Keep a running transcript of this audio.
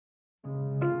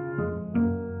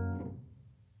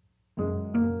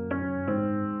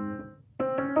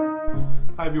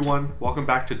Hi everyone, welcome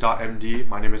back to .MD.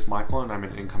 My name is Michael and I'm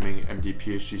an incoming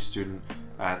MD-PhD student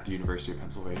at the University of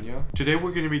Pennsylvania. Today we're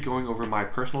going to be going over my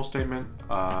personal statement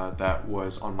that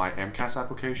was on my AMCAS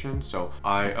application. So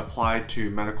I applied to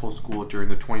medical school during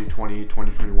the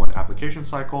 2020-2021 application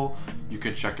cycle. You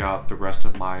can check out the rest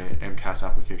of my AMCAS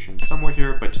application somewhere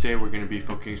here, but today we're going to be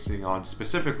focusing on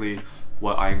specifically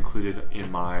what I included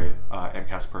in my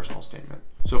AMCAS personal statement.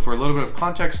 So for a little bit of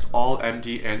context, all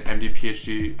MD and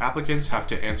MD-PhD applicants have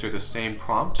to answer the same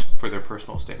prompt for their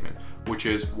personal statement, which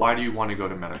is, why do you want to go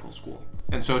to medical school?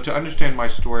 And so to understand my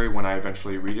story when I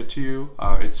eventually read it to you,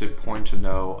 it's important to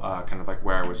know kind of like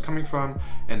where I was coming from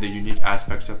and the unique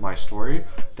aspects of my story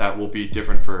that will be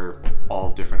different for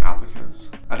all different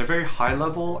applicants. At a very high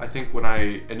level, I think when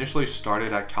I initially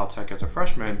started at Caltech as a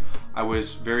freshman, I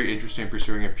was very interested in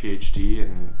pursuing a PhD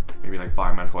in maybe like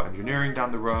biomedical engineering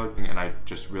down the road, and I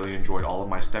just really enjoyed all of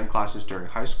my STEM classes during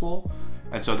high school.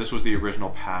 And so this was the original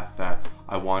path that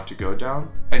I wanted to go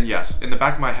down. And yes, in the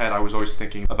back of my head, I was always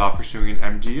thinking about pursuing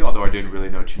an MD, although I didn't really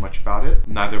know too much about it.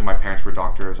 Neither of my parents were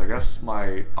doctors. I guess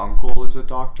my uncle is a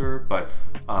doctor, but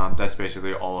that's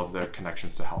basically all of the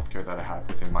connections to healthcare that I have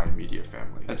within my immediate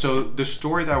family. And so the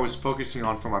story that I was focusing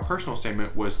on for my personal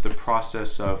statement was the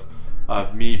process of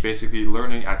me basically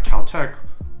learning at Caltech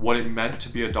what it meant to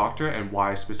be a doctor and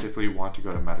why I specifically want to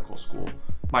go to medical school.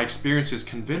 My experiences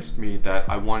convinced me that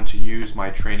I wanted to use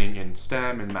my training in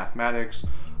STEM and mathematics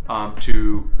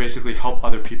to basically help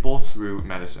other people through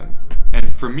medicine.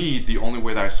 And for me, the only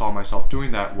way that I saw myself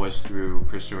doing that was through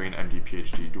pursuing an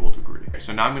MD-PhD dual degree.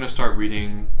 So now I'm going to start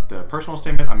reading the personal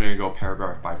statement. I'm going to go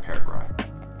paragraph by paragraph.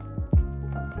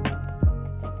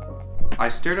 I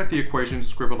stared at the equations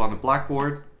scribbled on the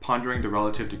blackboard, pondering the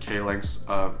relative decay lengths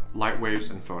of light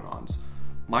waves and photons.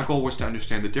 My goal was to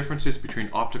understand the differences between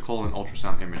optical and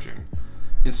ultrasound imaging.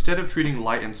 Instead of treating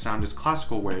light and sound as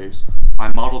classical waves,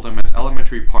 I modeled them as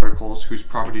elementary particles whose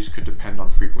properties could depend on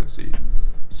frequency.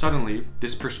 Suddenly,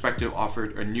 this perspective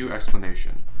offered a new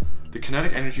explanation. The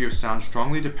kinetic energy of sound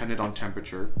strongly depended on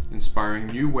temperature, inspiring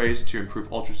new ways to improve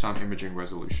ultrasound imaging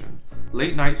resolution.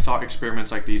 Late-night thought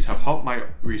experiments like these have helped my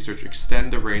research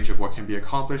extend the range of what can be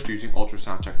accomplished using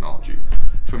ultrasound technology,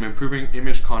 from improving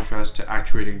image contrast to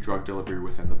actuating drug delivery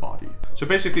within the body. So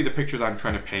basically the picture that I'm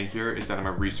trying to paint here is that I'm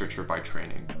a researcher by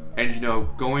training. And you know,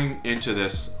 going into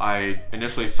this, I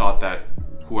initially thought that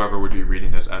whoever would be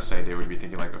reading this essay, they would be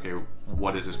thinking like, okay,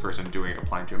 what is this person doing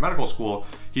applying to a medical school?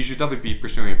 He should definitely be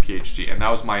pursuing a PhD, and that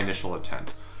was my initial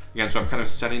intent. Again, so I'm kind of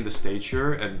setting the stage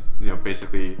here and, you know,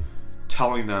 basically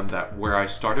telling them that where I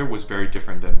started was very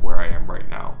different than where I am right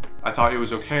now. I thought it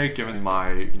was okay given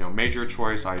my, major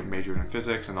choice. I majored in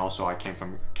physics and also I came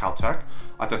from Caltech.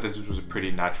 I thought that this was a pretty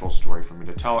natural story for me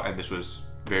to tell, and this was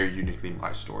very uniquely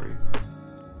my story.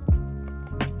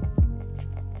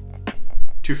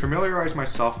 To familiarize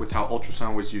myself with how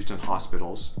ultrasound was used in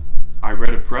hospitals, I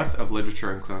read a breadth of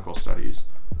literature and clinical studies.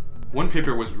 One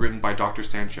paper was written by Dr.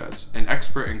 Sanchez, an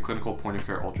expert in clinical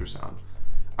point-of-care ultrasound.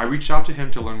 I reached out to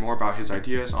him to learn more about his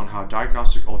ideas on how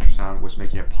diagnostic ultrasound was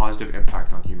making a positive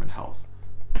impact on human health.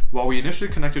 While we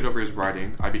initially connected over his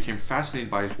writing, I became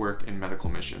fascinated by his work in medical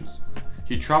missions.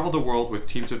 He traveled the world with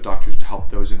teams of doctors to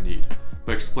help those in need,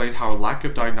 but explained how a lack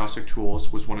of diagnostic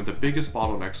tools was one of the biggest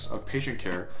bottlenecks of patient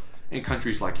care in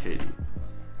countries like Haiti.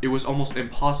 It was almost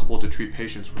impossible to treat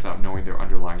patients without knowing their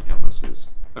underlying illnesses.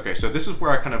 Okay, so this is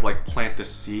where I kind of like plant the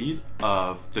seed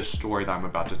of the story that I'm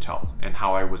about to tell and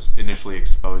how I was initially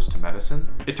exposed to medicine.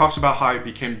 It talks about how I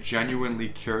became genuinely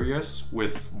curious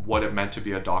with what it meant to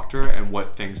be a doctor and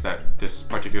what things that this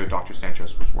particular Dr.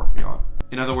 Sanchez was working on.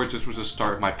 In other words, this was the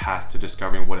start of my path to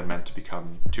discovering what it meant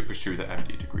to pursue the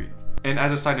MD degree. And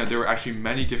as a side note, there were actually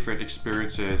many different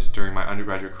experiences during my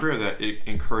undergraduate career that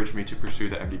encouraged me to pursue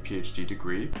the MD-PhD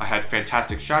degree. I had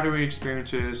fantastic shadowing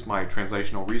experiences. My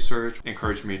translational research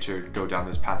encouraged me to go down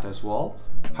this path as well.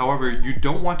 However, you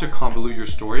don't want to convolute your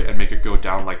story and make it go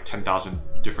down like 10,000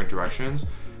 different directions.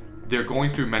 They're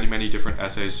going through many different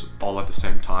essays all at the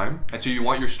same time. And so you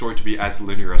want your story to be as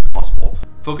linear as possible.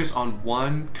 Focus on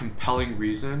one compelling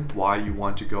reason why you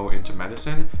want to go into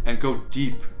medicine and go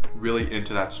deep really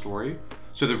into that story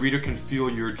so the reader can feel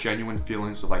your genuine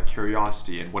feelings of like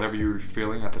curiosity and whatever you were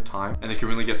feeling at the time, and they can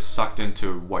really get sucked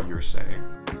into what you're saying.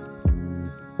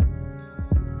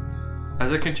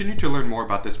 As I continued to learn more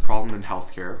about this problem in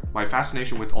healthcare, my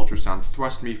fascination with ultrasound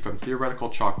thrust me from theoretical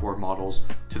chalkboard models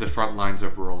to the front lines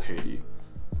of rural Haiti.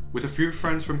 With a few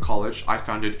friends from college, I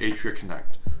founded Atria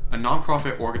Connect, a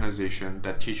nonprofit organization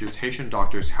that teaches Haitian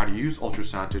doctors how to use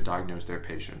ultrasound to diagnose their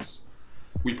patients.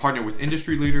 We partnered with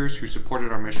industry leaders who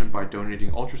supported our mission by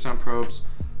donating ultrasound probes,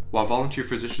 while volunteer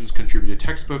physicians contributed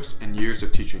textbooks and years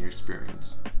of teaching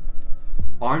experience.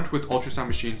 Armed with ultrasound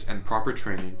machines and proper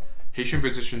training, Haitian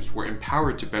physicians were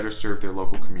empowered to better serve their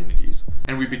local communities,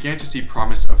 and we began to see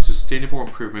promise of sustainable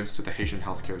improvements to the Haitian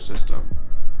healthcare system.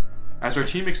 As our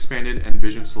team expanded and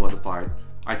vision solidified,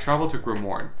 I traveled to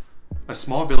Gromorne, a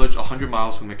small village 100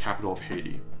 miles from the capital of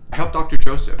Haiti. I helped Dr.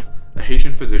 Joseph, a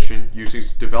Haitian physician, use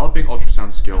his developing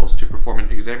ultrasound skills to perform an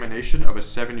examination of a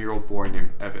 7-year-old boy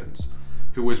named Evans,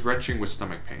 who was retching with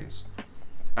stomach pains.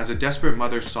 As a desperate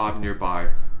mother sobbed nearby,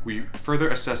 we further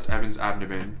assessed Evan's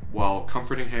abdomen while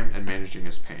comforting him and managing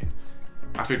his pain.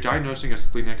 After diagnosing a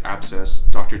splenic abscess,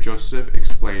 Dr. Joseph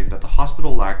explained that the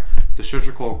hospital lacked the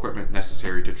surgical equipment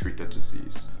necessary to treat the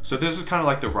disease. So this is kind of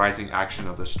like the rising action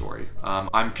of the story.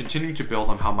 I'm continuing to build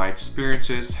on how my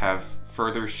experiences have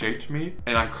further shaped me,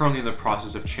 and I'm currently in the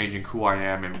process of changing who I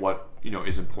am and what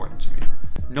is important to me.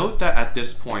 Note that at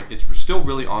this point, it's still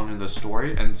really on in the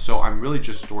story, and so I'm really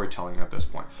just storytelling at this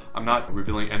point. I'm not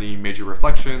revealing any major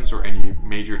reflections or any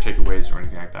major takeaways or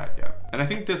anything like that yet. And I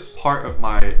think this part of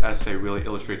my essay really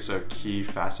illustrates a key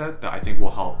facet that I think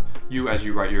will help you as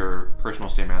you write your personal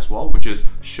statement as well, which is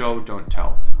show, don't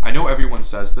tell. I know everyone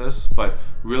says this, but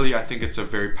really I think it's a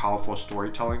very powerful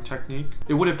storytelling technique.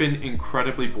 It would have been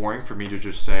incredibly boring for me to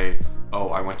just say, oh,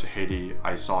 I went to Haiti,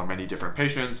 I saw many different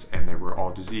patients and they were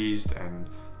all diseased and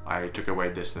I took away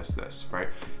this, right?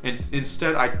 And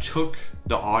instead I took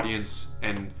the audience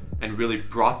and really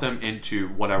brought them into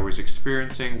what I was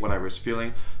experiencing, what I was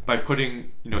feeling, by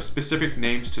putting specific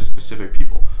names to specific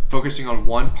people, focusing on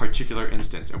one particular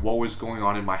instance and what was going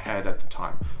on in my head at the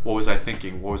time. What was I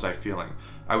thinking? What was I feeling?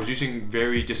 I was using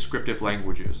very descriptive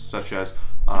languages, such as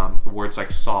words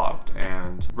like sobbed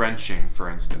and wrenching, for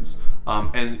instance.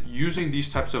 And using these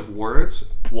types of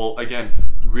words will, again,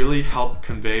 really help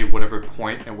convey whatever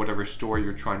point and whatever story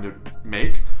you're trying to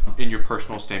make in your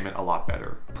personal statement a lot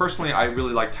better. Personally, I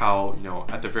really liked how,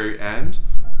 at the very end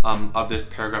of this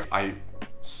paragraph, I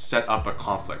set up a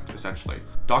conflict, essentially.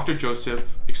 Dr.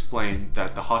 Joseph explained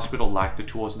that the hospital lacked the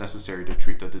tools necessary to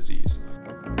treat the disease.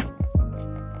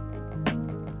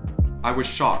 I was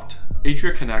shocked.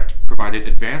 Atria Connect provided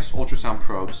advanced ultrasound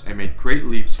probes and made great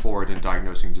leaps forward in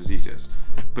diagnosing diseases,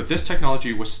 but this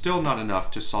technology was still not enough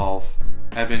to solve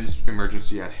Evan's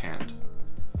emergency at hand.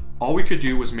 All we could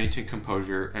do was maintain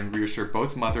composure and reassure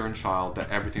both mother and child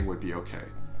that everything would be okay.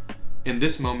 In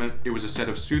this moment, it was a set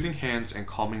of soothing hands and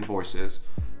calming voices,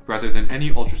 rather than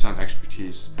any ultrasound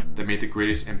expertise, that made the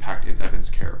greatest impact in Evan's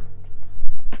care.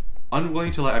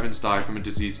 Unwilling to let Evans die from a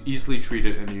disease easily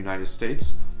treated in the United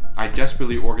States, I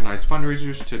desperately organized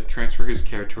fundraisers to transfer his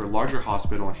care to a larger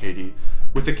hospital in Haiti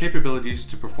with the capabilities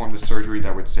to perform the surgery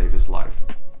that would save his life.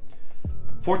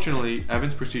 Fortunately,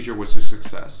 Evan's procedure was a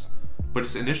success, but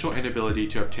its initial inability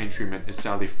to obtain treatment is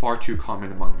sadly far too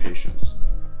common among patients.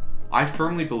 I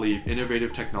firmly believe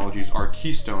innovative technologies are a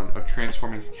keystone of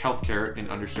transforming healthcare in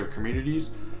underserved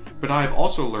communities, but I have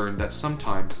also learned that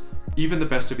sometimes even the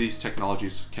best of these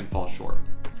technologies can fall short.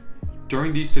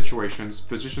 During these situations,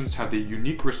 physicians have the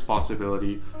unique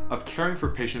responsibility of caring for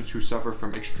patients who suffer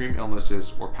from extreme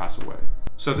illnesses or pass away.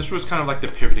 So this was kind of like the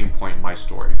pivoting point in my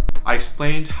story. I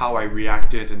explained how I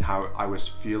reacted and how I was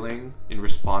feeling in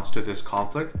response to this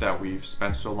conflict that we've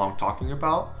spent so long talking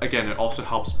about. Again, it also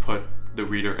helps put the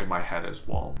reader in my head as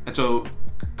well. And so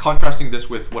contrasting this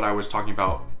with what I was talking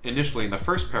about initially in the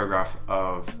first paragraph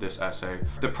of this essay,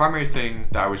 the primary thing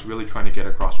that I was really trying to get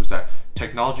across was that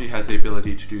technology has the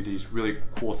ability to do these really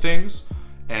cool things,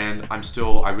 and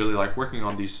I really like working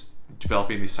on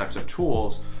developing these types of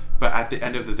tools, but at the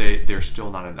end of the day, they're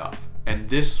still not enough. And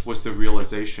this was the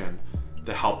realization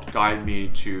that helped guide me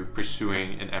to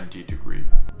pursuing an MD degree.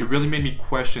 It really made me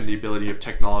question the ability of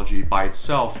technology by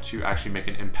itself to actually make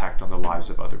an impact on the lives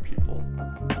of other people.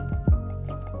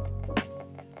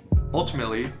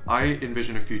 Ultimately, I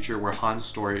envision a future where Han's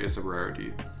story is a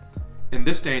rarity. In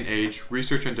this day and age,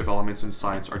 research and developments in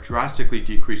science are drastically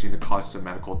decreasing the costs of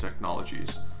medical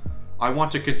technologies. I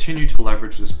want to continue to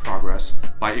leverage this progress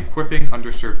by equipping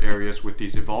underserved areas with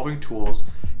these evolving tools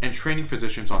and training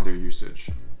physicians on their usage.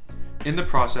 In the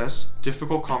process,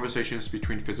 difficult conversations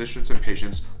between physicians and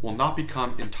patients will not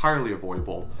become entirely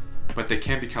avoidable, but they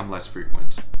can become less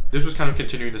frequent. This was kind of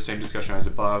continuing the same discussion as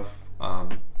above.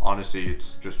 Honestly,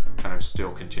 it's just kind of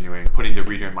still continuing, putting the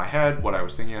reader in my head, what I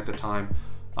was thinking at the time.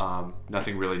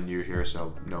 Nothing really new here,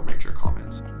 so no major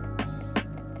comments.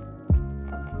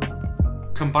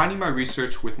 Combining my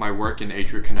research with my work in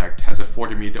Atria Connect has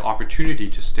afforded me the opportunity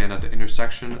to stand at the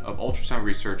intersection of ultrasound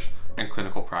research and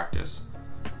clinical practice.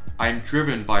 I am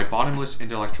driven by bottomless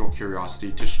intellectual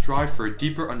curiosity to strive for a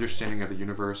deeper understanding of the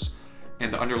universe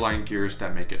and the underlying gears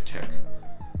that make it tick.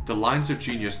 The lines of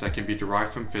genius that can be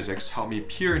derived from physics help me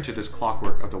peer into this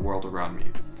clockwork of the world around me.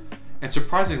 And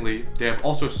surprisingly, they have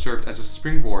also served as a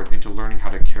springboard into learning how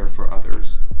to care for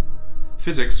others.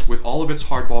 Physics, with all of its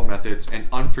hardball methods and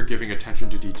unforgiving attention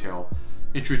to detail,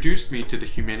 introduced me to the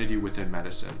humanity within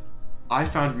medicine. I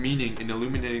found meaning in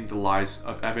illuminating the lives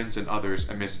of Evans and others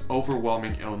amidst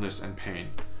overwhelming illness and pain,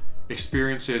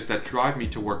 experiences that drive me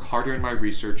to work harder in my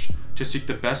research to seek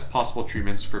the best possible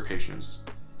treatments for patients.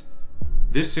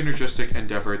 This synergistic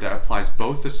endeavor that applies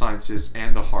both the sciences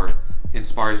and the heart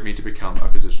inspires me to become a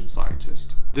physician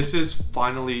scientist. This is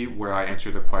finally where I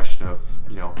answer the question of,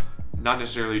 not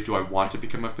necessarily do I want to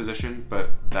become a physician,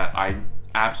 but that I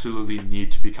absolutely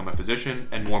need to become a physician,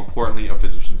 and more importantly, a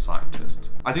physician scientist.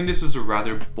 I think this is a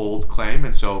rather bold claim,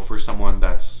 and so for someone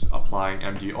that's applying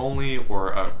MD only,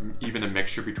 or even a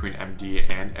mixture between MD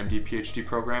and MD-PhD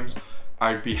programs,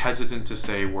 I'd be hesitant to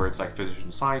say words like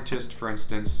physician scientist, for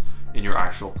instance, in your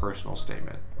actual personal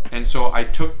statement. And so I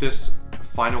took this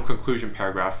final conclusion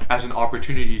paragraph as an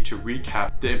opportunity to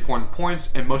recap the important points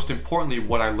and, most importantly,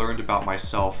 what I learned about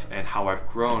myself and how I've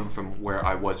grown from where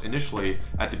I was initially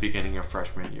at the beginning of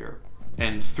freshman year.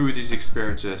 And through these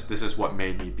experiences, this is what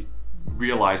made me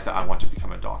realize that I want to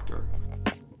become a doctor.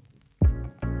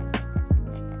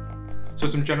 So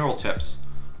some general tips.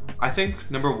 I think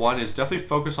number one is definitely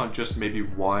focus on just maybe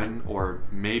one or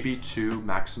maybe two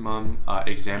maximum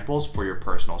examples for your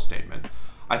personal statement.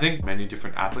 I think many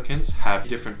different applicants have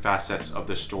different facets of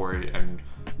the story and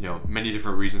many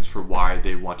different reasons for why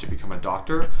they want to become a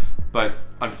doctor, but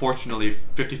unfortunately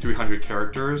 5,300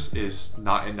 characters is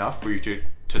not enough for you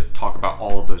to talk about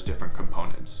all of those different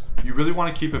components. You really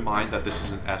want to keep in mind that this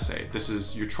is an essay.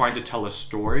 You're trying to tell a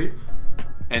story,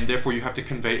 and therefore you have to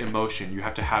convey emotion. You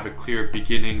have to have a clear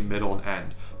beginning, middle, and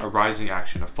end, a rising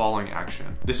action, a falling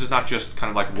action. This is not just kind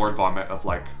of like word vomit of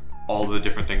like all of the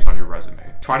different things on your resume.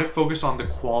 Try to focus on the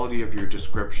quality of your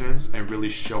descriptions and really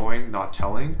showing, not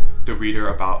telling, the reader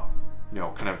about,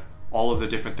 kind of all of the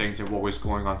different things and what was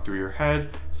going on through your head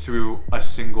through a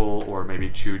single or maybe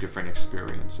two different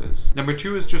experiences. Number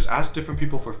two is just ask different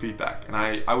people for feedback. And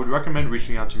I would recommend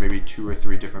reaching out to maybe 2 or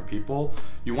 3 different people.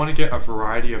 You want to get a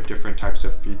variety of different types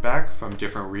of feedback from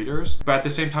different readers, but at the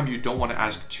same time, you don't want to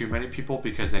ask too many people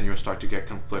because then you'll start to get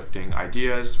conflicting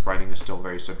ideas. Writing is still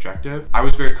very subjective. I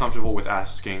was very comfortable with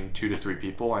asking 2 to 3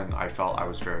 people, and I felt I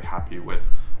was very happy with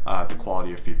the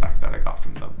quality of feedback that I got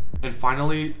from them. And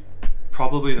finally,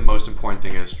 probably the most important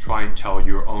thing is try and tell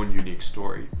your own unique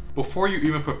story. Before you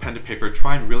even put pen to paper,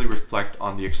 try and really reflect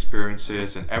on the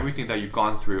experiences and everything that you've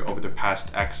gone through over the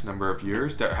past X number of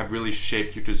years that have really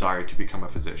shaped your desire to become a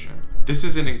physician. This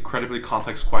is an incredibly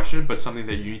complex question, but something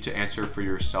that you need to answer for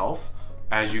yourself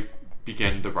as you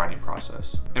begin the writing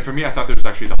process. And for me, I thought this was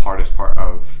actually the hardest part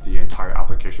of the entire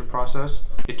application process.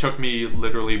 It took me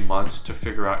literally months to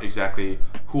figure out exactly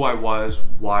who I was,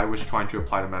 why I was trying to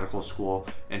apply to medical school,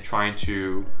 and trying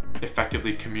to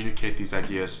effectively communicate these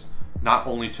ideas not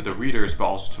only to the readers, but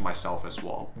also to myself as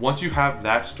well. Once you have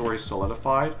that story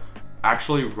solidified,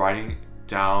 actually writing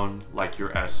down like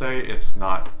your essay, it's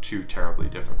not too terribly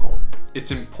difficult. It's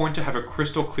important to have a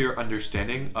crystal clear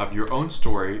understanding of your own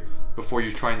story before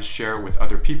you try and share it with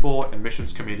other people,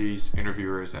 admissions committees,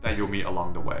 interviewers that you'll meet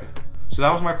along the way. So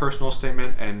that was my personal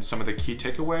statement and some of the key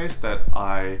takeaways that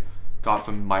I got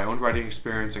from my own writing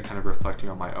experience and kind of reflecting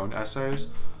on my own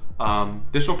essays.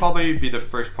 This will probably be the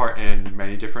first part in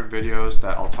many different videos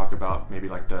that I'll talk about, maybe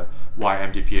like the why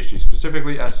MD-PhD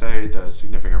specifically essay, the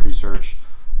significant research,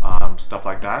 stuff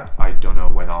like that. I don't know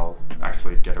when I'll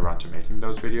actually get around to making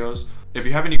those videos. If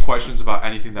you have any questions about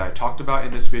anything that I talked about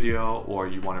in this video, or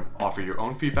you want to offer your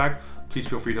own feedback, please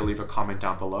feel free to leave a comment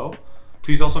down below.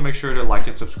 Please also make sure to like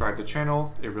and subscribe to the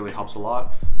channel. It really helps a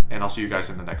lot, and I'll see you guys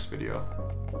in the next video.